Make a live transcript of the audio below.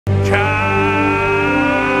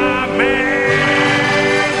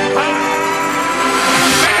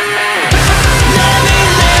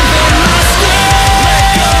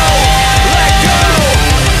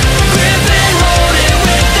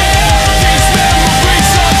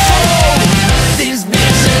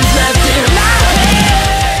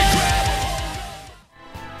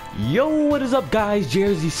What is up, guys?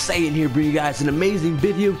 JrzSaiyan here, bringing you guys an amazing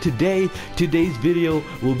video today. Today's video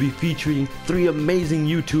will be featuring 3 amazing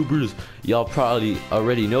YouTubers. Y'all probably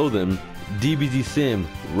already know them: DBZsim,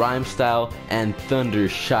 Rhymestyle, and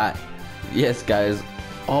Thundershot. Yes, guys,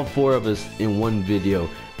 all 4 of us in one video.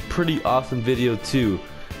 Pretty awesome video too.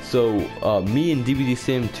 So me and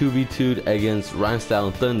DBZsim 2v2'd against Rhymestyle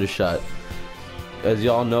and Thundershot. As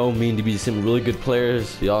y'all know, me and DBZsim are really good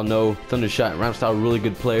players. Y'all know Thundershot and Rhymestyle are really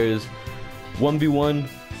good players. 1v1,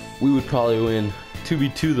 we would probably win.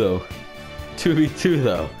 2v2 though. 2v2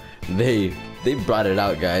 though. They brought it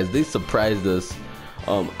out, guys. They surprised us.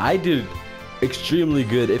 I did extremely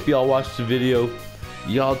good. If y'all watched the video,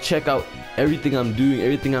 y'all check out everything I'm doing,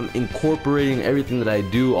 everything I'm incorporating, everything that I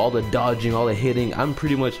do, all the dodging, all the hitting. I'm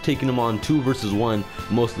pretty much taking them on 2 versus 1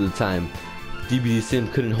 most of the time.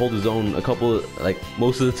 DBZsim couldn't hold his own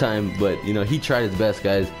most of the time, but you know, he tried his best,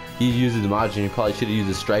 guys. He used his mod gen. He probably should have used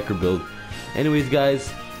a striker build. Anyways,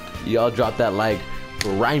 guys, y'all drop that like for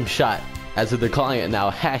Rhymeshot, as they're calling it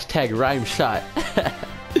now. Hashtag Rhymeshot.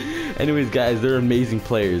 Anyways, guys, they're amazing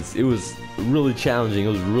players. It was really challenging. It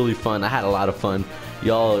was really fun. I had a lot of fun.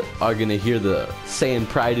 Y'all are gonna hear the Saiyan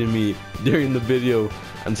pride in me during the video.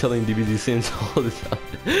 I'm telling DBZsim all the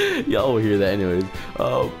time. Y'all will hear that anyways.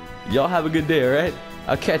 Y'all have a good day, alright?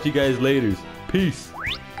 I'll catch you guys later. Peace.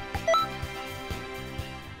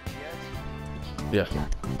 Yeah.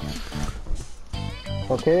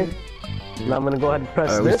 Okay. Now I'm gonna go ahead and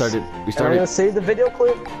press this. We started. I'm gonna save the video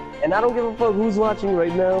clip, and I don't give a fuck who's watching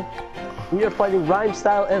right now. We are fighting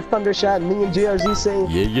Rhymestyle and Thundershot. Me and JrzSaiyan.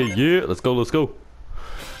 Yeah. Let's go.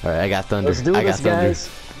 Alright, I got Thunder. Let's do this, guys.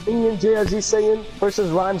 Me and JrzSaiyan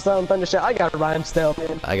versus Rhymestyle and Thundershot. I got Rhymestyle,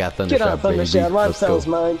 man. I got Thundershot. Get on Thundershot. Rhymestyle's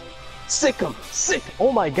mine. Sick him. Sick.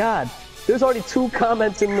 Oh my god. There's already 2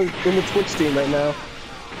 comments in the Twitch stream right now.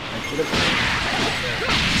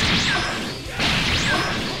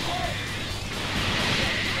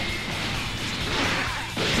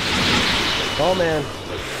 Oh man.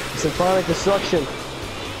 Symphonic destruction.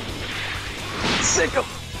 Sick him.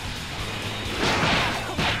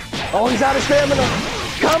 Oh, he's out of stamina.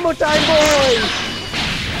 Combo time, boys.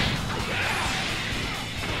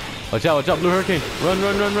 Watch out, Blue Hurricane. Run.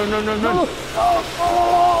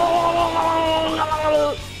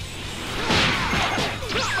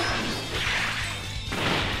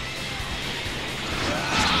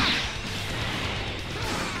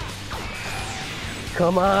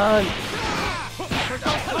 Come on.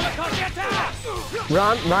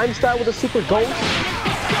 Rhymestyle with a super ghost.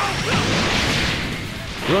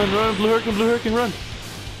 Run, Blue Hurricane, run.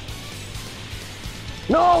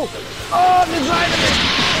 No! Oh, I'm inside of it!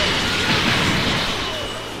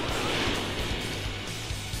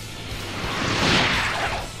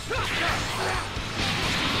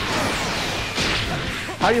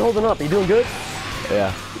 How are you holding up? Are you doing good?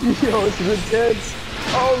 Yeah. Yo, this is intense.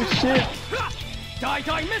 Oh, shit.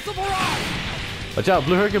 Die, missile barrage! Watch out,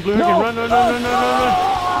 Blue Hurricane, run.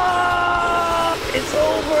 It's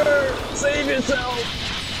over! Save yourself!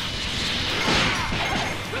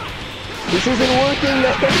 This isn't working,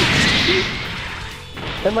 man!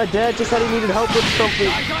 And my dad just said he needed help with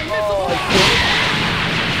something. Oh,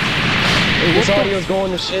 hey, this audio's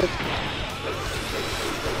going to shit.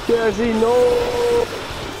 Jazzy, no!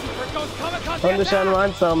 Thundershot and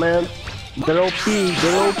Rhymestyle, man. They're OP,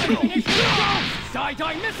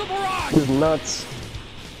 Die, missile barrage! This is nuts.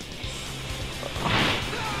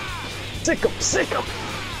 Sick him!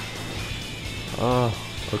 Oh,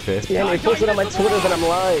 okay. Yeah, they posted on my Twitter that I'm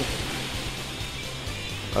live.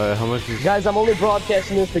 Alright, how much is... Guys, I'm only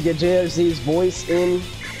broadcasting this to get JRZ's voice in.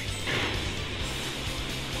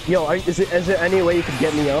 Yo, is there any way you could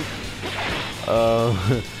get me up?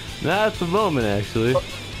 Not at the moment, actually.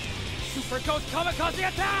 Super Ghost Kamikaze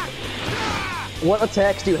attack! What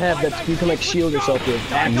attacks do you have that you can like shield yourself with?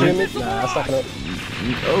 Back damage? Nah, that's not gonna...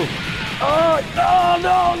 Oh,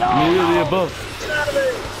 no! Immediately above. Get out of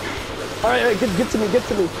there! Alright, get to me.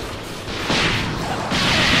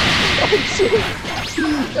 Oh, shit!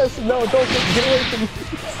 Yes, no, don't get away from me.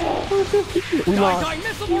 We lost.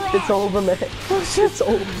 It's over, man. It's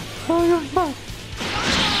over.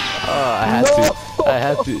 I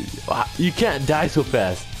had to. You can't die so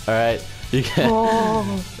fast, alright? You can't.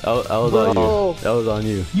 That was on you. That was on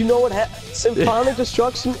you. You know what happened? Symphonic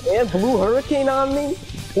destruction and Blue Hurricane on me?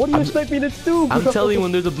 What do you expect me to do, bro? I'm telling you,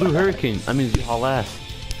 when there's a Blue Hurricane, I mean, y'all laugh.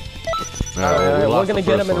 Alright, we're gonna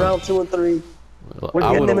get him in round 2 and 3. We're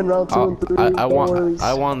getting him in round 2 and 3. I won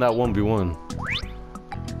that 1v1.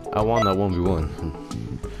 I won that 1v1.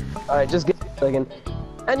 Alright, just get a second.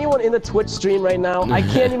 Anyone in the Twitch stream right now, I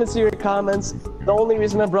can't even see your comments. The only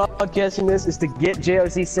reason I'm broadcasting this is to get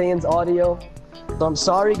JrzSaiyan's audio. So I'm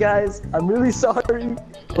sorry, guys. I'm really sorry.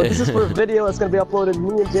 But this is for a video that's gonna be uploaded.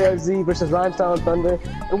 Me and JRZ versus Rhymestyle and Thunder.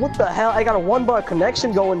 And what the hell? I got a 1-bar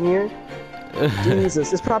connection going here.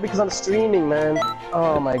 Jesus, it's probably because I'm streaming, man.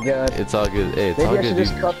 Oh my god. It's all good. Hey, it's Maybe all I good. should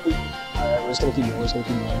just cut the. Alright, we're just gonna keep going. We're just gonna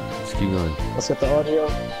keep going. Just keep going. Let's get the audio.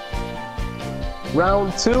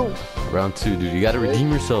 Round 2. Round 2, dude. You gotta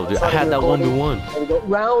redeem yourself, dude. I had that 1-to-1. There we go.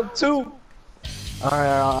 Round 2.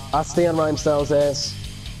 Alright, I'll stay on Rhymestyle's ass.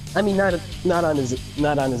 I mean, not on his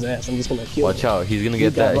ass. I'm just gonna kill him. Watch out. He's gonna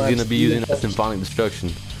get that. He's gonna be using that Symphonic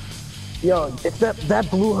destruction. Yo, if that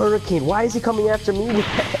blue hurricane, why is he coming after me with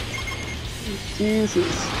that?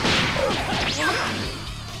 Jesus.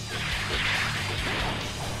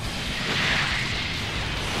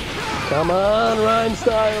 Come on,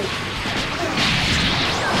 Rhymestyle.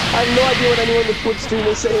 I have no idea what anyone in the Twitch stream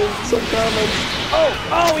is saying. Some comments.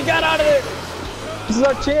 Oh, we got out of there. This is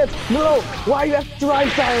our chance. No, why are you after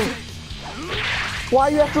Rhymestyle? Why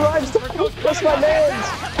are you after Rhymestyle? That's my man.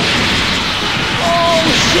 Oh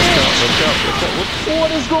shit!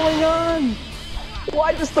 What is going on?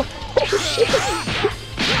 Why does the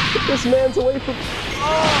this man's away from?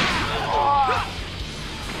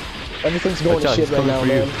 Everything's going to shit right now,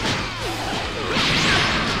 man.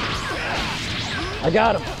 I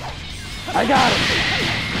got him.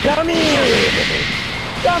 Got me!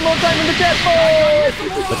 Got more time in the cat boy!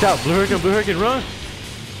 Watch out, Blue Hurricane, run!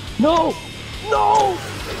 No! Oh,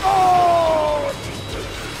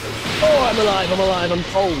 I'm alive.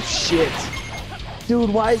 Oh shit.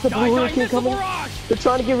 Dude, why is the blue hurricane coming? They're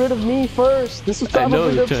trying to get rid of me first. This is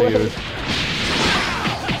probably their plan.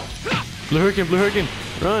 Blue Hurricane,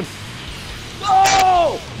 run!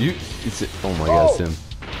 Oh! Oh my god, Sim.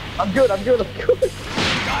 I'm good. Dude.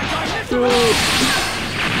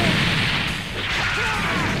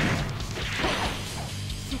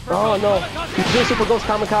 Oh no, he's doing Super Ghost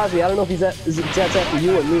Kamikaze. I don't know if that's after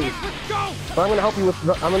you or me. But I'm gonna help you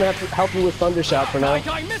with Thundershot for now.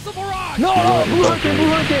 No, Blue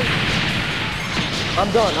Hurricane.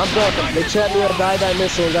 I'm done. They trapped me with a die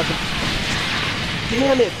missile and got the.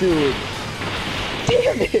 Damn it, dude.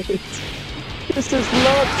 Damn it. This is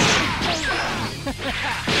nuts.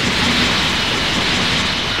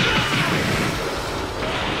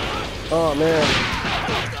 Oh man.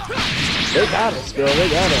 They got us, girl. They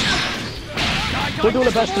got us. We're doing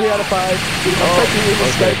the best 3 out of 5. I'm taking you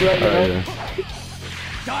this Skype right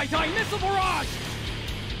now. Die missile barrage!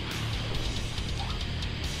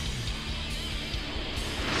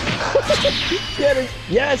 Get it.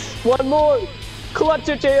 Yes, one more. Clutch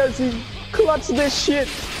it, JRZ. Clutch this shit.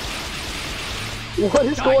 What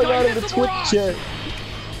is going on in the Twitch chat?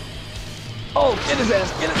 Oh, get his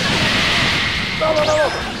ass. No.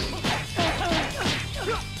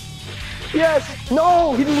 Yes!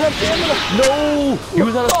 No! He didn't have stamina! No! He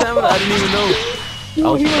was out of stamina, I didn't even know. I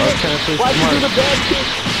was trying to play Why'd you do the bad kick?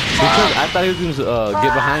 Because I thought he was gonna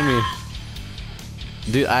get behind me.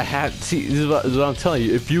 Dude, see, this is what I'm telling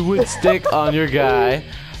you. If you would stick on your guy,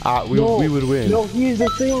 we would win. No, here's the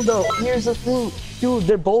thing though. Dude,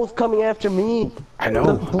 they're both coming after me. I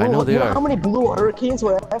know they are. How many blue hurricanes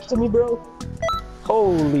were after me, bro?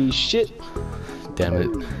 Holy shit. Damn it.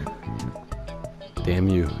 Damn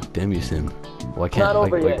you, Sim. Why can't? Not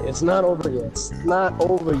over yet. It's not over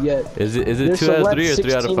yet. Is it 2 out of 3 or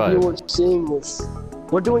 3 out of 5? Viewers seeing this.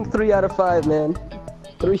 We're doing 3 out of 5, man.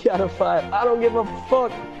 3 out of 5. I don't give a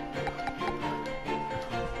fuck.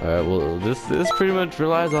 Alright, well, this pretty much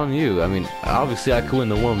relies on you. I mean, obviously I could win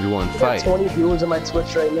the 1v1 fight. I got 20 viewers on my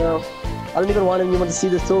Twitch right now. I don't even want anyone to see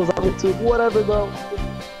this tools on YouTube. Whatever, bro.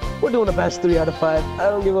 We're doing the best 3 out of 5. I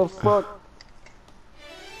don't give a fuck.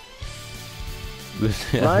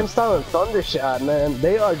 Rhymestyle and Thundershot, man,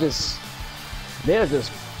 they are just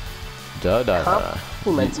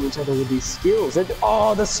complimenting each other with these skills.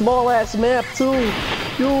 Oh, the small ass map too,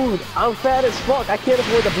 dude. I'm fat as fuck. I can't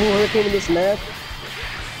avoid the blue hurricane in this map.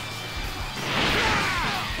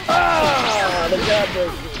 Ah, the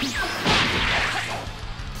goddamn.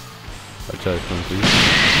 I'll try to come for you.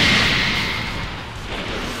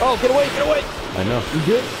 Oh, get away! I know. You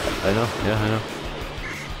good? I know. Yeah, I know.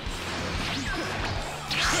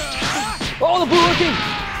 Oh, the blue hurricane!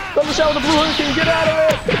 Thundershot with the blue hurricane, get out of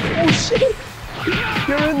there! Oh shit!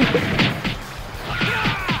 You're in there!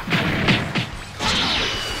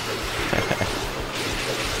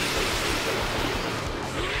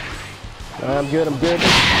 I'm good.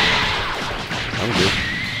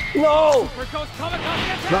 No!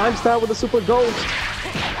 Rhymestyle with a super ghost.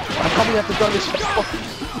 I'm coming after Thundershot.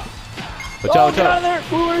 Watch out, get out of there!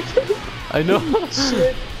 Blue hurricane! I know.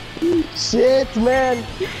 Shit. Shit, man.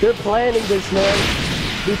 They're planning this, man.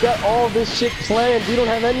 We got all this shit planned. We don't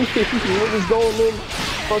have anything. We're just going in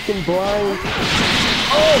fucking blind.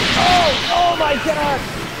 Oh my god!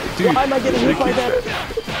 Dude, why am I getting hit by that?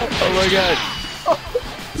 Oh my god.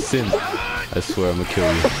 Sim, I swear I'm gonna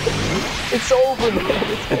kill you. It's over, man.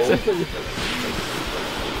 It's over.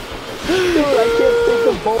 Dude, I can't take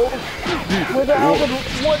the bolt. What the hell is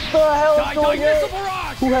going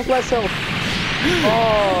on? Who has less health?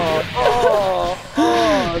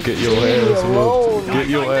 Get your ass whooped. Get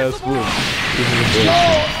your ass whooped.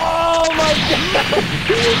 Oh my god!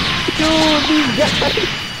 Dude, these guys!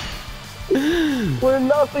 We're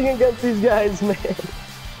nothing against these guys, man.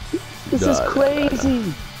 This is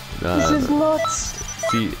crazy. This is nuts.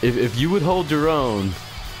 See, if you would hold your own,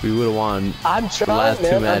 we would have won I'm trying, the last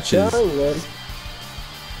two matches. I'm trying, man.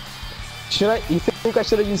 You think I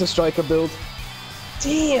should have used a striker build?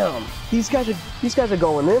 Damn! These guys are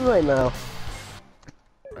going in right now.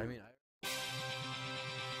 I mean,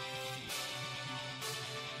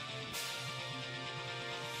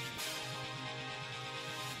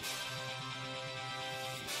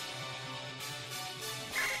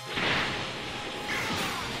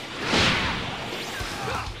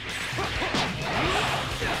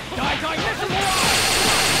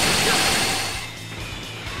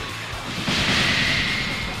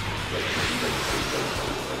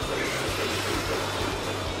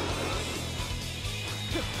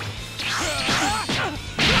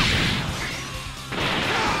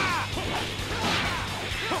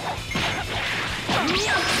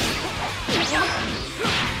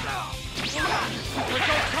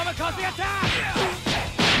 Kamikaze attack!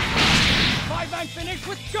 5-man finish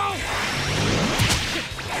with Ghost!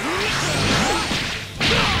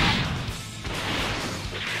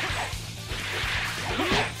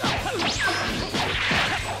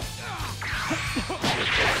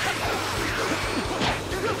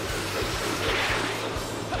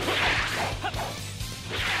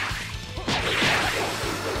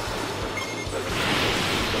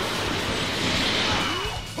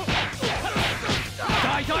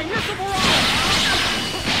 Die, missile barrage!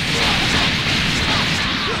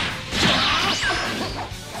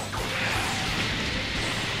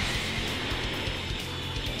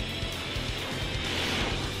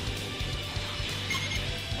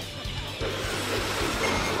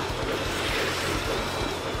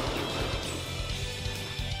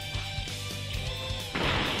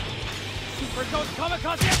 Super Ghost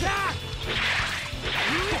Kamikaze attack!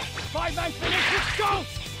 5-man finish with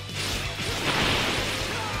Ghost!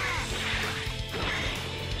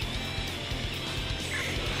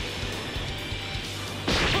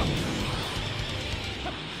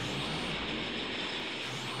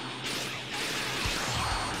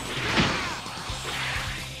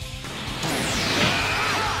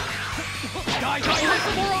 Die,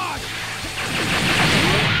 missile barrage!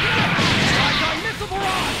 Die, missile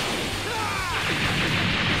barrage!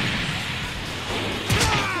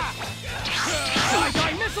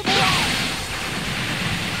 Die, missile barrage!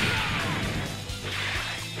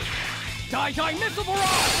 Die, missile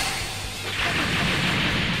barrage!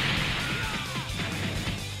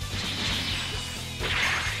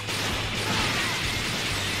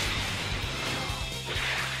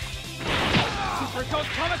 Super Ghost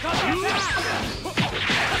Kamikaze attack!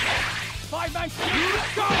 5-man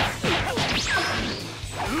finish, go!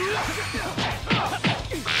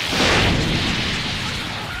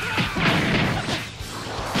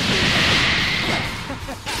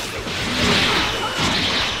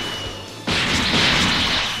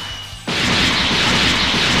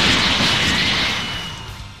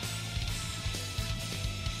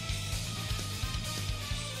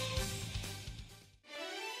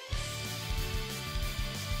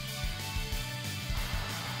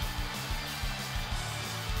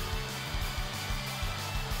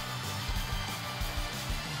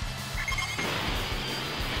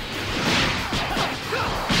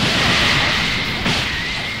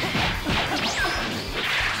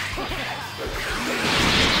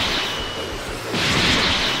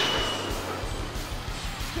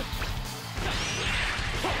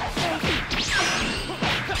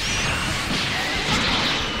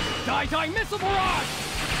 Die, missile barrage!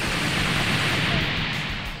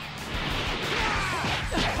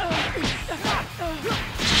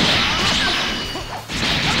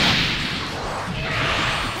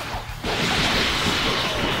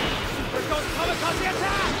 Super Ghost Kamikaze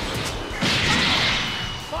attack!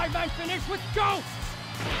 5-man finish with Ghost!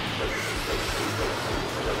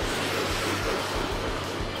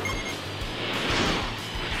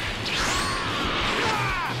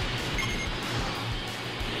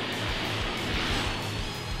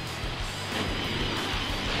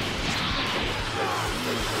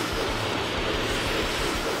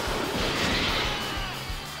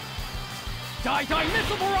 Sky-Dye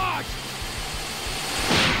Missile Barrage!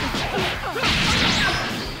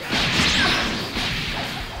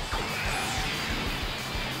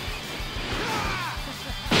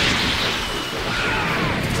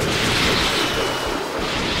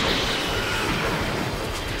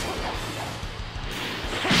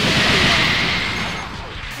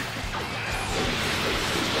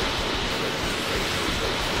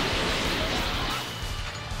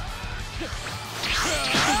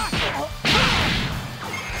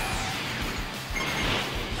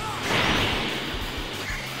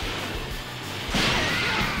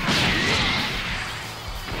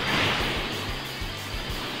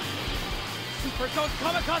 Super Ghost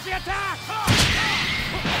Kamikaze attack!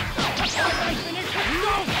 Finish,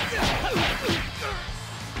 go!